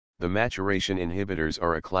The maturation inhibitors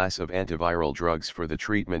are a class of antiviral drugs for the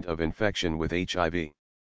treatment of infection with HIV.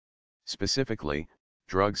 Specifically,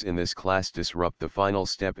 drugs in this class disrupt the final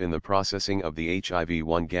step in the processing of the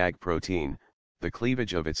HIV-1 GAG protein, the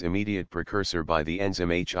cleavage of its immediate precursor by the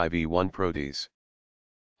enzyme HIV-1 protease.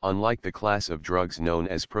 Unlike the class of drugs known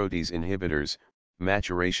as protease inhibitors,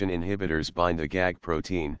 maturation inhibitors bind the GAG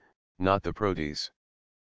protein, not the protease.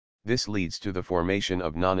 This leads to the formation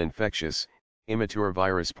of non-infectious, immature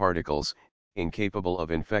virus particles, incapable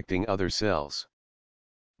of infecting other cells.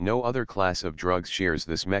 No other class of drugs shares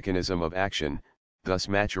this mechanism of action, thus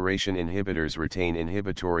maturation inhibitors retain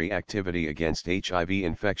inhibitory activity against HIV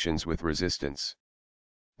infections with resistance.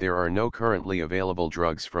 There are no currently available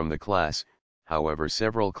drugs from the class, however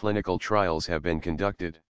several clinical trials have been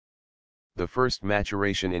conducted. The first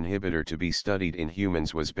maturation inhibitor to be studied in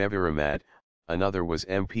humans was beviramab, another was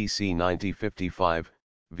MPC 9055,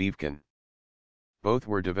 Vivcan. Both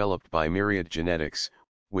were developed by Myriad Genetics,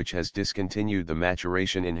 which has discontinued the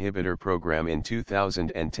maturation inhibitor program in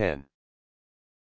 2010.